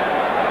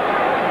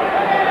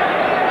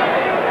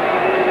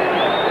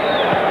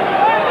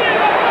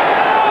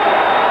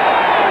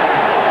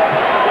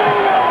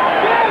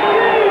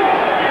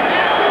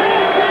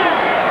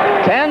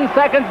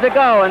 Seconds to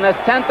go in this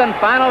 10th and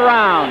final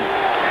round.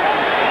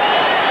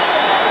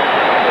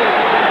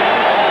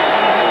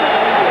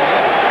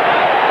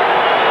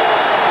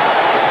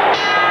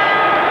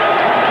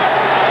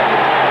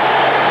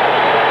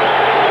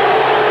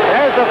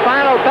 There's the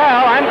final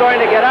bell. I'm going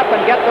to get up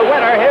and get the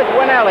winner. Here's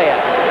Win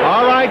Elliott.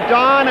 All right,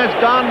 Don, as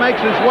Don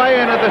makes his way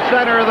into the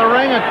center of the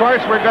ring, of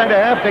course, we're going to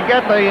have to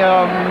get the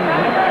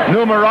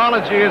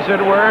numerology, as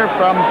it were,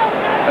 from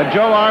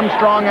Joe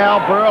Armstrong, Al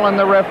Burrell, and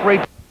the referee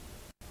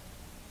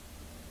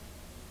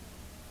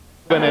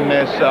in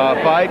this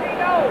fight,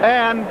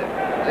 and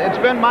it's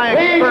been my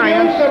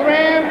experience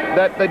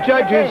that the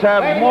judges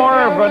have more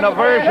of an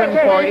aversion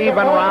for even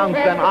rounds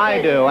than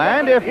I do,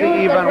 and if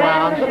the even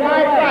rounds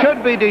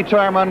should be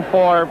determined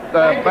for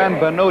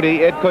Benvenuti,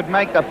 it could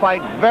make the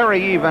fight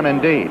very even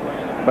indeed.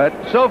 But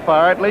so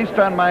far, at least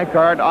on my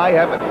card, I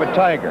have it for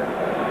Tiger.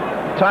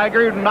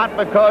 Tiger, not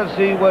because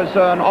he was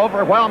an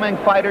overwhelming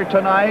fighter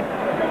tonight.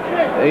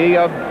 He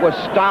was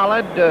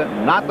stolid,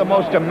 not the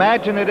most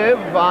imaginative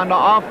on the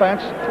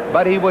offense,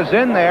 but he was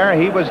in there.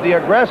 He was the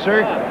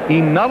aggressor.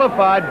 He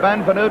nullified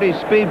Benvenuti's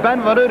speed.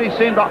 Benvenuti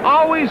seemed to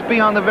always be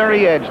on the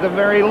very edge, the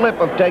very lip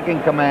of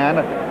taking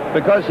command,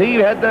 because he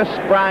had the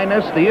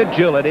spryness, the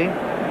agility,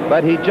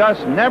 but he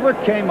just never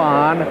came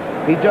on.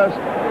 He just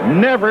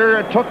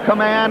never took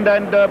command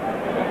and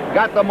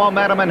got the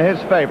momentum in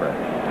his favor.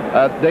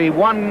 The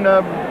one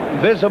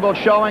visible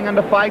showing in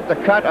the fight, the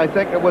cut, I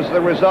think it was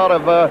the result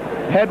of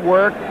head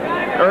work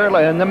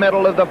early in the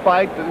middle of the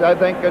fight. I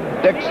think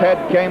Dick's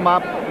head came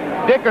up.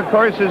 Dick, of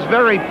course, is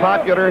very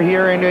popular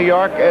here in New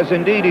York, as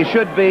indeed he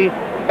should be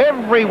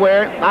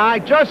everywhere. I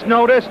just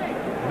noticed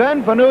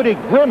Benvenuti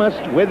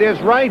grimaced with his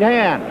right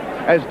hand.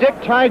 as Dick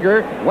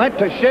Tiger went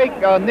to shake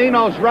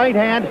Nino's right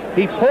hand.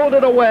 He pulled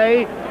it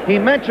away. He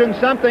mentioned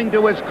something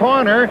to his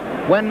corner.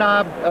 When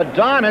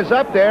Don is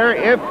up there,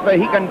 if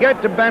he can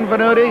get to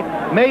Benvenuti,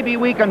 maybe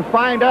we can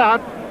find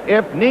out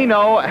if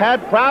Nino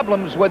had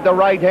problems with the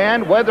right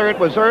hand, whether it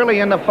was early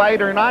in the fight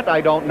or not,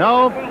 I don't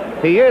know.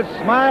 He is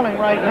smiling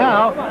right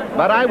now,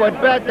 but I would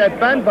bet that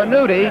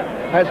Benvenuti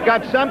has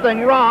got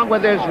something wrong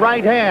with his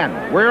right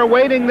hand. We're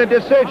awaiting the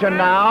decision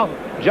now.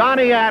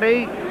 Johnny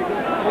Addy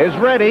is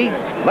ready.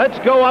 Let's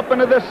go up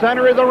into the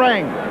center of the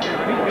ring.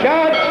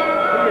 Judge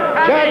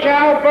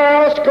Al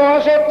Burrow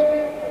scores it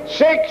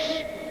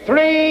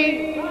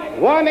 6-3,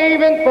 1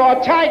 even for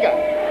Tiger.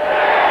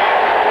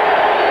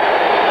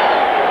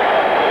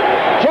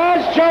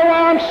 Judge Joe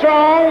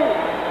Armstrong,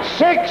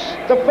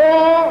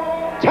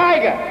 6-4,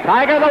 Tiger.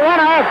 Tiger the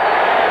winner.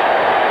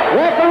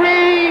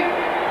 Referee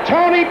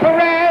Tony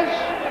Perez,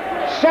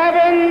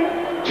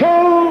 7-2,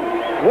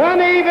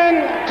 1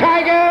 even,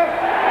 Tiger.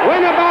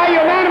 Winner by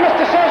unanimous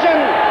decision,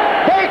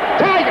 Dick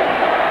Tiger.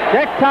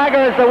 Dick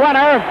Tiger is the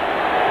winner.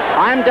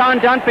 I'm Don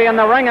Dunphy in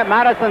the ring at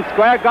Madison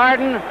Square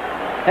Garden.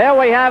 Here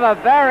we have a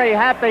very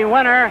happy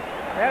winner.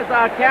 There's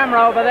our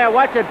camera over there.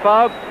 Watch it,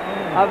 folks.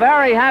 A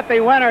very happy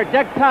winner,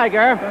 Dick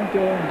Tiger. Thank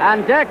you.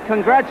 And Dick,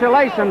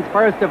 congratulations,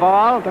 first of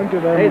all. Thank you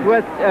very He's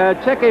much.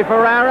 with Chicky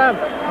Ferrara,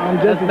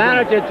 his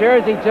manager,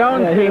 Jersey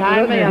Jones,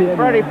 behind me, and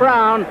Freddie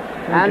Brown.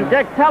 And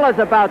Dick, tell us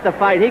about the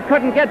fight. He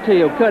couldn't get to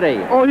you, could he?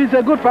 Oh, he's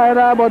a good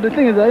fighter, but the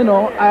thing is, I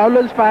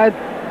always fight,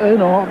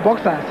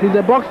 boxers. He's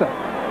a boxer.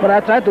 But I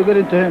try to get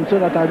into him so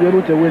that I'll be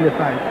able to win the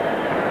fight.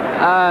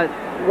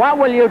 What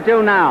will you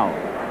do now?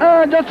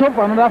 Just hope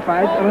for another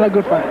fight, another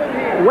good fight.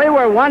 We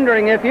were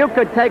wondering if you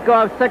could take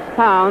off 6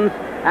 pounds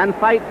and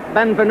fight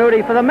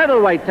Benvenuti for the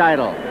middleweight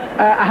title.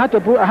 I had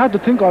to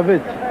think of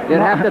it. You'd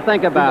have to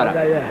think about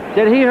it. Yeah.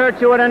 Did he hurt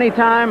you at any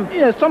time?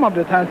 Yeah, some of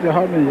the times they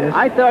hurt me, yes.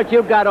 I thought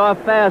you got off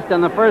fast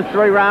in the first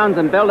 3 rounds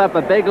and built up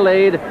a big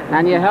lead,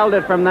 and you held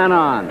it from then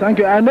on. Thank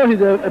you. I know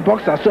he's a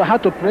boxer, so I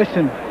had to press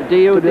him. Do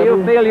you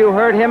feel you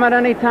hurt him at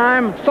any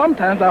time?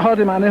 Sometimes I hurt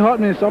him and he hurt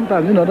me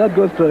sometimes. That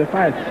goes to the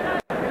fight.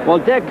 Well,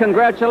 Dick,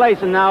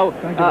 congratulations. Now,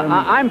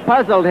 I'm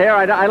puzzled here.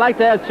 I'd like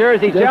to ask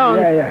Jersey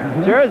Jones.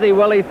 Yeah. Jersey,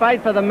 will he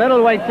fight for the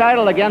middleweight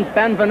title against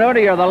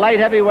Benvenuti or the light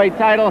heavyweight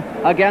title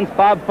against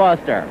Bob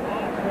Foster?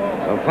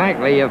 Well,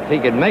 frankly, if he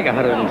could make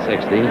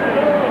 160,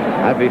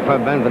 I'd prefer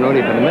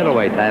Benvenuti for the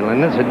middleweight title.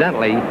 And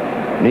incidentally,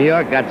 New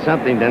York got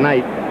something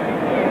tonight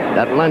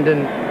that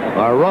London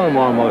or Rome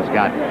almost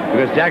got,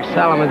 because Jack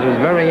Solomons was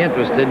very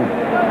interested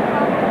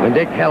when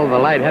Dick held the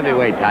light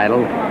heavyweight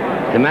title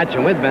to match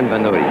him with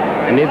Benvenuti,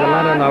 and neither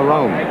London nor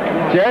Rome.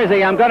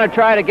 Jersey, I'm going to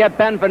try to get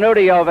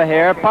Benvenuti over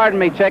here. Pardon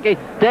me, Chicky.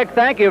 Dick,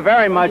 thank you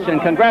very much,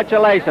 and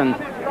congratulations.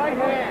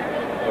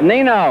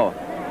 Nino,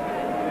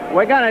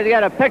 we're going to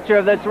get a picture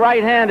of this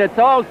right hand. It's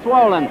all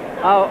swollen.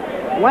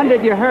 When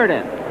did you hurt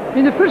it?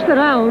 In the first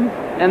round.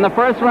 In the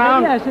first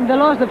round? Yes, in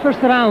the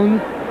first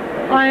round.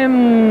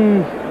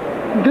 I'm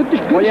good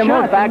Will you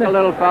shot move back a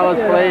little, fellas,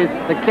 please?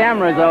 The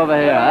camera's over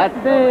here. That's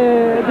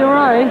the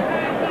eye,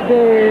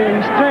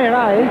 the straight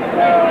eye,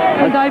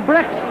 and I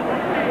break.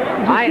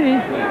 See?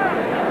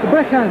 The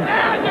break hand.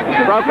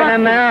 Broken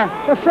in there?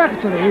 A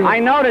fracture. Yeah. I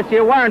noticed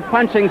you weren't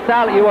punching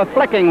salad, you were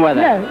flicking with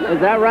it. Yeah. Is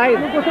that right?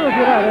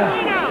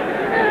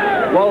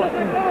 Well,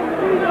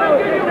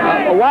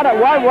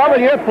 what will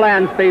your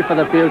plans be for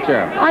the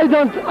future? I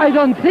don't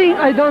think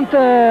I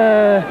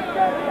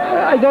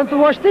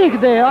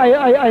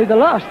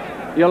lost.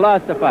 You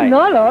lost the fight? No,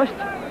 I lost.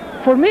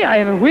 For me, I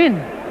am a win.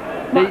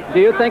 Do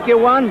you think you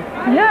won?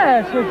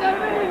 Yes.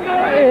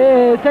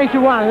 Think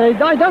you won.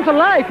 I don't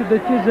like that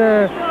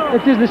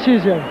is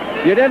decision.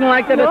 You didn't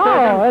like the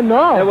decision?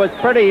 No. It was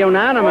pretty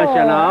unanimous,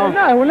 you know.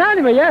 No,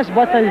 unanimous, yes,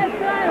 but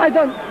I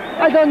don't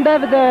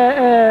have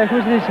the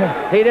who's this?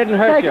 He didn't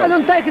hurt you. I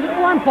don't take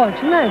one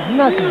punch. No,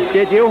 nothing.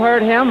 Did you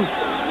hurt him?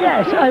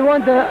 Yes, I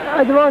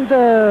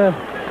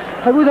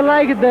would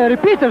like the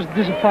repeaters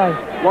this fight.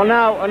 Well,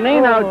 now,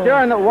 Nino,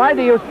 why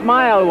do you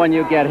smile when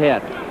you get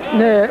hit?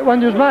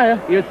 When you smile?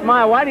 You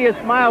smile. Why do you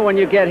smile when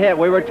you get hit?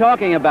 We were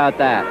talking about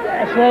that.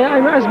 Yes,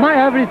 I smile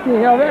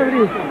everything,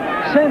 every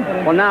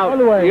center. Well, now,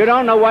 always. You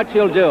don't know what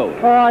you'll do.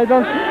 I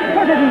don't.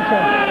 What did he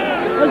say?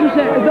 What did you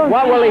say?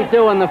 What will he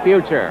do in the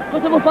future?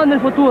 Cosa vuol fare nel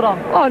futuro?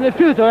 Oh, in the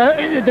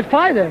future, the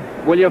fighter.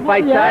 Will you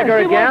fight Tiger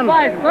again?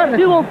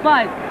 He won't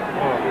fight.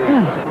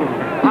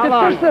 How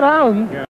long? The first round.